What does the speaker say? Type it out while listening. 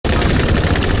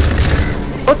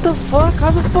What the fuck?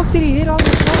 How the fuck did he hit all the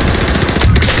shots?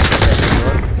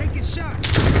 Take a shot.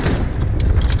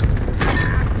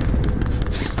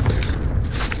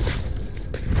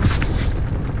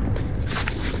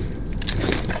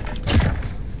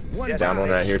 Down one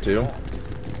right here too.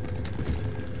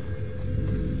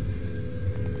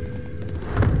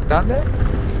 Down there?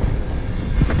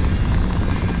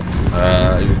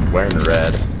 He was wearing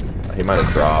red. He might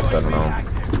have dropped, I don't know.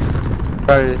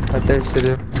 Right there, should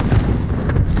have.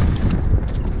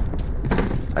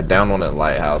 I downed one at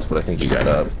Lighthouse, but I think he got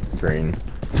up. Green.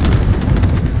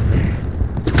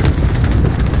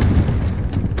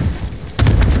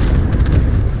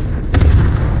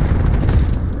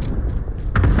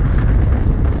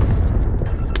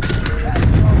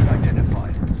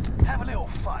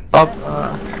 Up.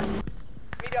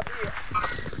 Meet up here.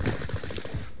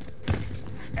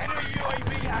 Enemy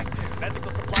UAV active.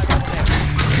 Medical supply over there.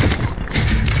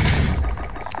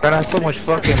 God, I have so much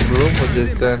fucking room with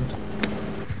this gun.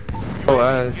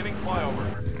 Oh, Getting flyover.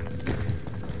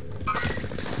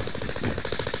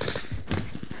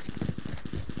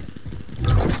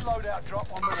 Loadout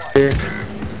drop on the way. here.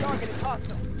 Target is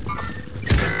hostile.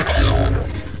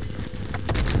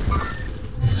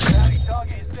 Bounty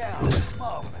target is down.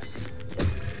 Marvelous.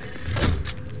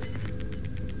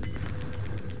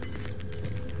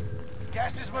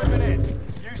 Gas is moving in.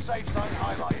 New safe zone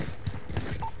highlighted.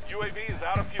 UAV is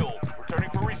out of fuel. Returning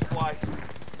for resupply.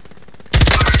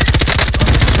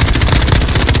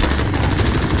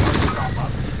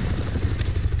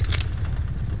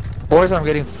 Boys, I'm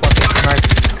getting fucking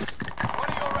sniped. One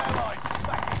of your allies is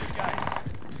back in the game.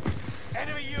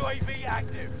 Enemy UAV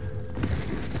active.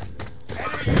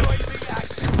 Enemy UAV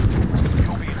active.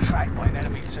 You're being tracked by an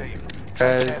enemy team.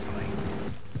 Tread carefully.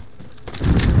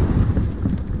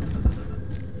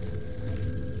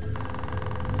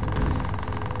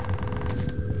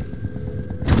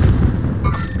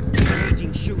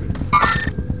 Engaging shooting.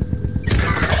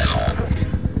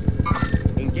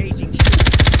 Engaging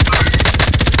shooting.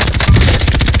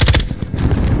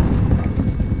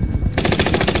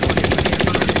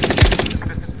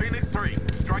 This is Phoenix 3.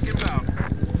 Strike inbound.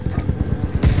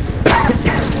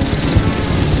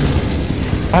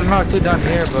 I don't know, two down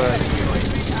here, but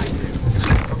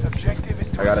Objective is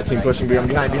to I got a team pushing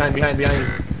behind. only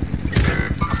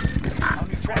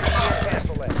tracking your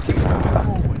castle left. Keep moving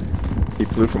forward. He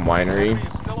flew from Winery. Enemy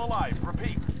is still alive.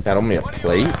 Repeat. Had only a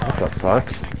plate? What the fuck?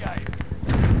 Engage.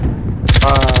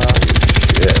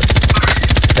 Shit.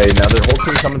 Hey, now their whole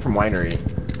team coming from Winery.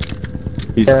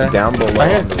 He's Yeah. down below Right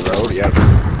here. on the road. Yep.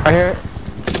 I hear it.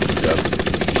 Yep.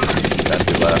 That's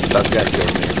the left. That's the guy that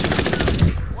killed me.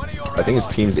 One of your I think his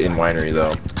allies team's in Winery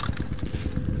though.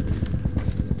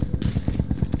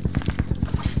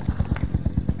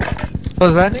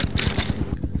 Was landing?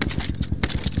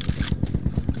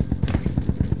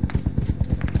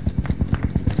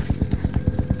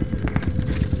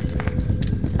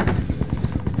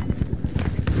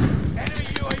 Enemy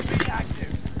UAV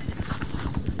active.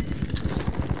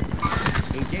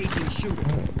 Engaging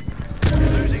shooting.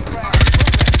 Losing ground.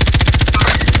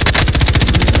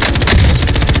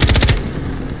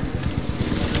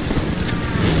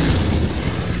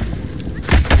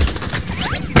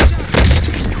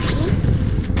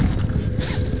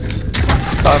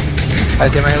 I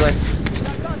see my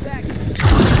leg.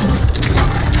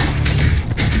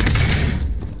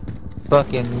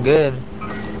 Fucking good.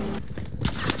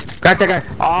 Crack that guy.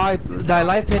 Oh, I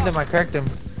life pinned him. I cracked him.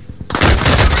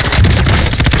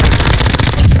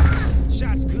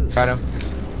 Shots good. Got him.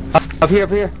 Up here, up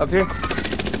here, up here.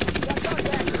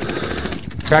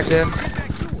 Cracked him.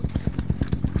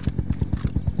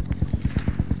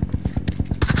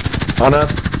 On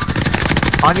us.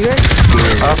 On you guys?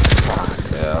 Up.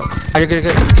 Yeah. Oh, you're good,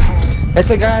 you're good. That's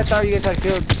the guy I thought you guys had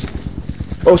killed.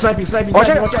 Oh, sniping, sniping, Watch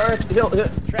sniping. out. Watch out. Hill, hill.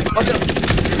 Watch out.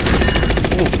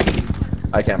 Ooh.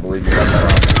 I can't believe you got that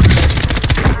off.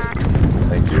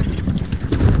 Thank you.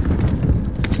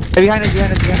 Hey, behind us, I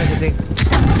think.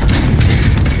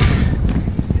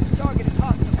 Target is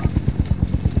hostile.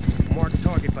 Mark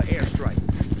target for airstrike.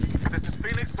 This is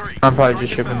Phoenix 3. I'm probably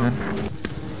just shipping then.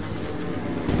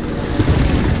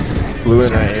 Blue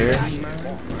in right here.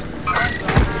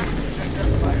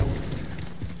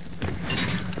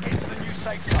 Into the new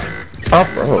safe zone. Up.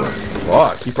 Bro,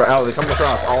 fuck. Keep right out. They're coming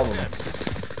across, all of them.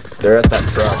 They're at that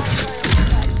truck.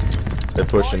 They're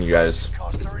pushing you guys.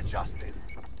 Costs are adjusted.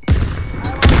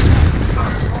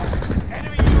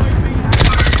 Enemy UAV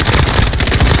active.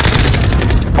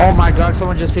 Oh my god,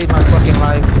 someone just saved my fucking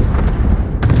life.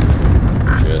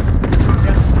 Shit.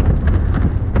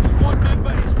 Squad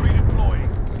member is redeploying.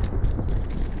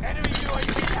 Enemy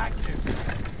UAV active.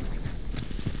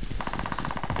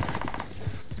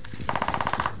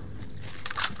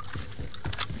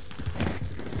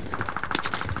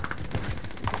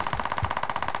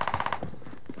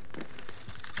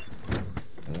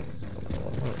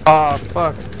 Oh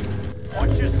fuck.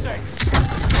 Watch your six.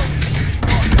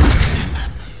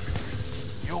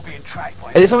 You're being tracked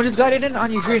by Hey, someone just got it in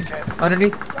on you, green.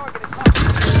 Underneath.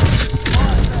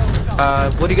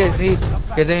 What do you guys need?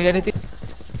 You guys need anything?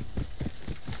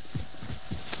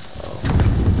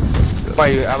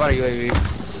 How about a UAV?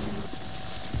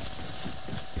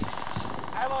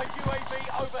 Allied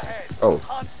UAV overhead. Oh,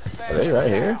 Hunt are they right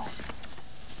here?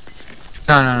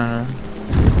 No.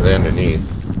 Are they underneath?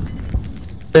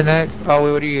 The next. Oh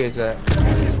wait, what do you guys at?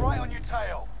 It's right on your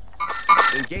tail.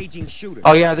 Engaging shooter.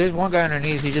 Oh yeah, there's one guy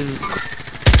underneath. He just.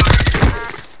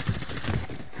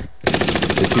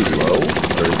 Is he low?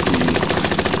 Or is he...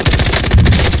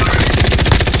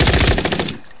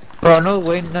 Bro, no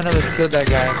way, none of us killed that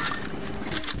guy.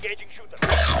 Engaging shooter.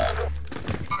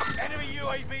 Enemy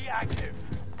UAV active.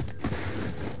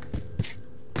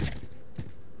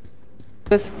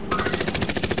 This.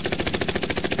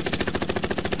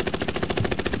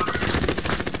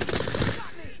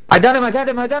 I downed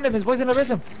him. His boy's gonna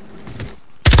arrest him.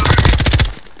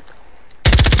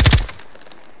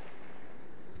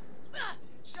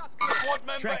 Squad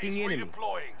member Tracking is enemy.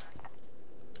 redeploying.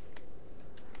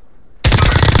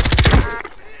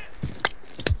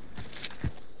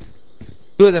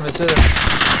 Two of them. Watch out.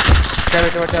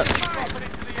 Dropping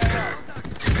into the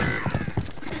AO.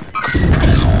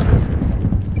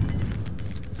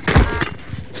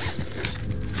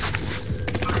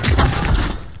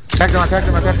 Cracked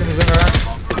him, he's running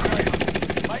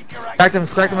around. Make your action.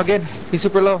 Cracked him again. He's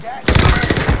super low.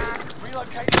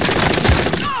 Relocate.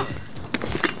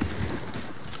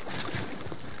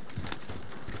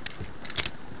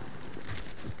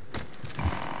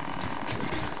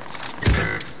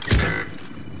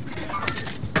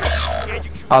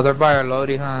 Oh, they're by our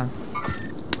loadie, huh?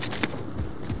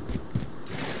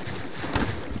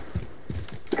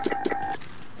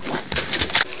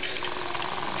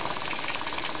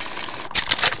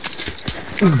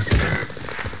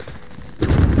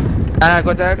 I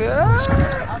got that.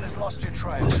 Hunter's lost your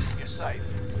trail. You're safe.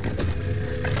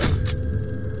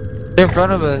 They're in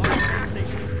front of us.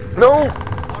 No!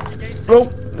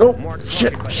 No!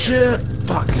 Shit!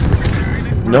 Fuck!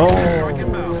 No!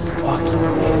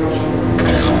 Fuck.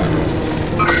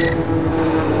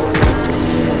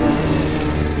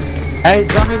 Hey,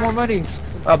 drop me more money.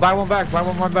 Buy one back.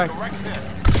 More back.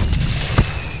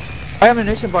 I have an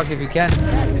ammunition box if you can.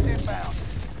 Gas is inbound.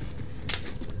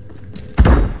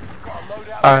 Got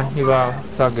a loadout. You wow.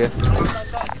 It's all good.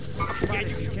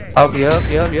 Oh, yep.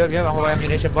 I'm gonna buy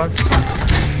ammunition box.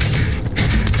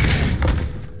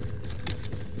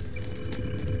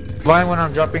 Buying when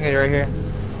I'm dropping it right here.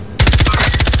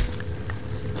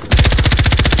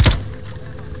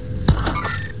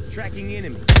 Tracking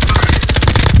enemy.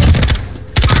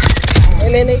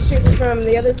 And then they shoot from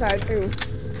the other side too.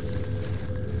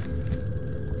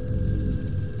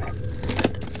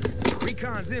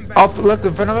 Recon's inbound. Oh, look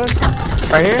in front of us.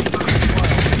 Right here.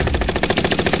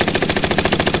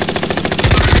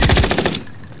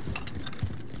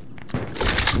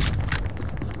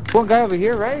 One guy over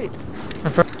here, right? In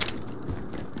front.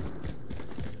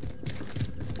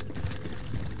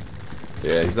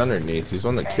 Yeah, he's underneath. He's the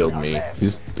one that killed me.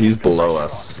 He's below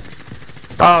us.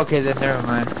 Oh, okay, then never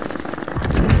mind.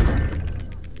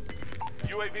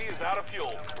 UAV is out of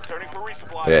fuel. Returning for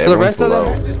resupply. Yeah, The everyone's rest of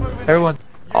below. them? Everyone.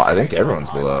 Oh, I think everyone's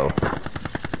below.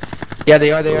 Yeah,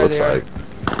 they are. It looks like.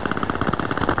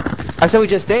 I said we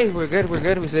just stay. We're good.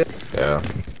 We said. Yeah.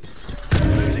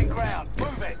 Losing ground.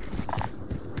 Move it.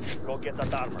 Go get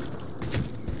that armor.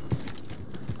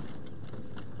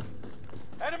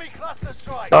 Enemy cluster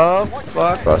strike. Oh, Watch your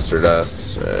fuck. head. Busted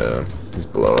us. Yeah. He's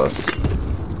below us.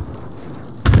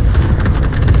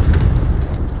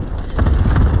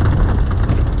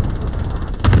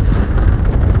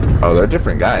 Oh, they're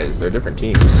different guys. They're different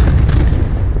teams.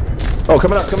 Oh,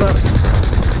 coming up.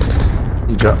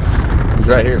 He's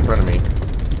right here in front of me.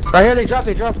 Right here, they dropped.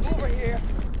 Over here.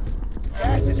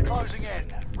 Gas is closing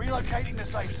in. Relocating the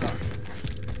safe zone.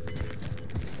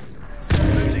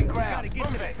 Losing Gotta ground. get to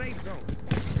Move the it. safe zone.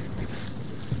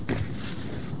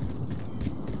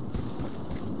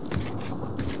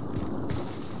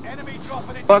 Enemy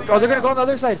dropping into Fuck. the Oh, they're gonna AO. go on the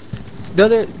other side. Go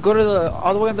to the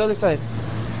all the way on the other side.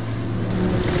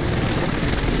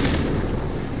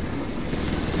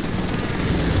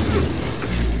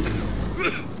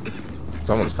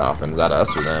 Someone's coughing. Is that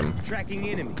us or them? Tracking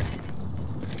enemy.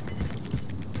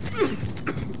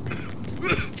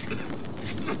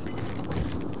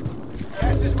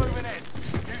 Gas is moving in.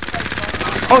 New safe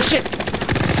zone. Oh shit.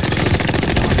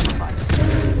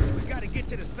 We gotta get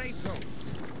to the safe zone.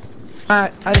 I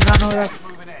did not know that.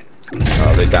 Moving in.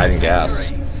 Oh, they died in gas.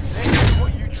 This is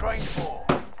what you trained for.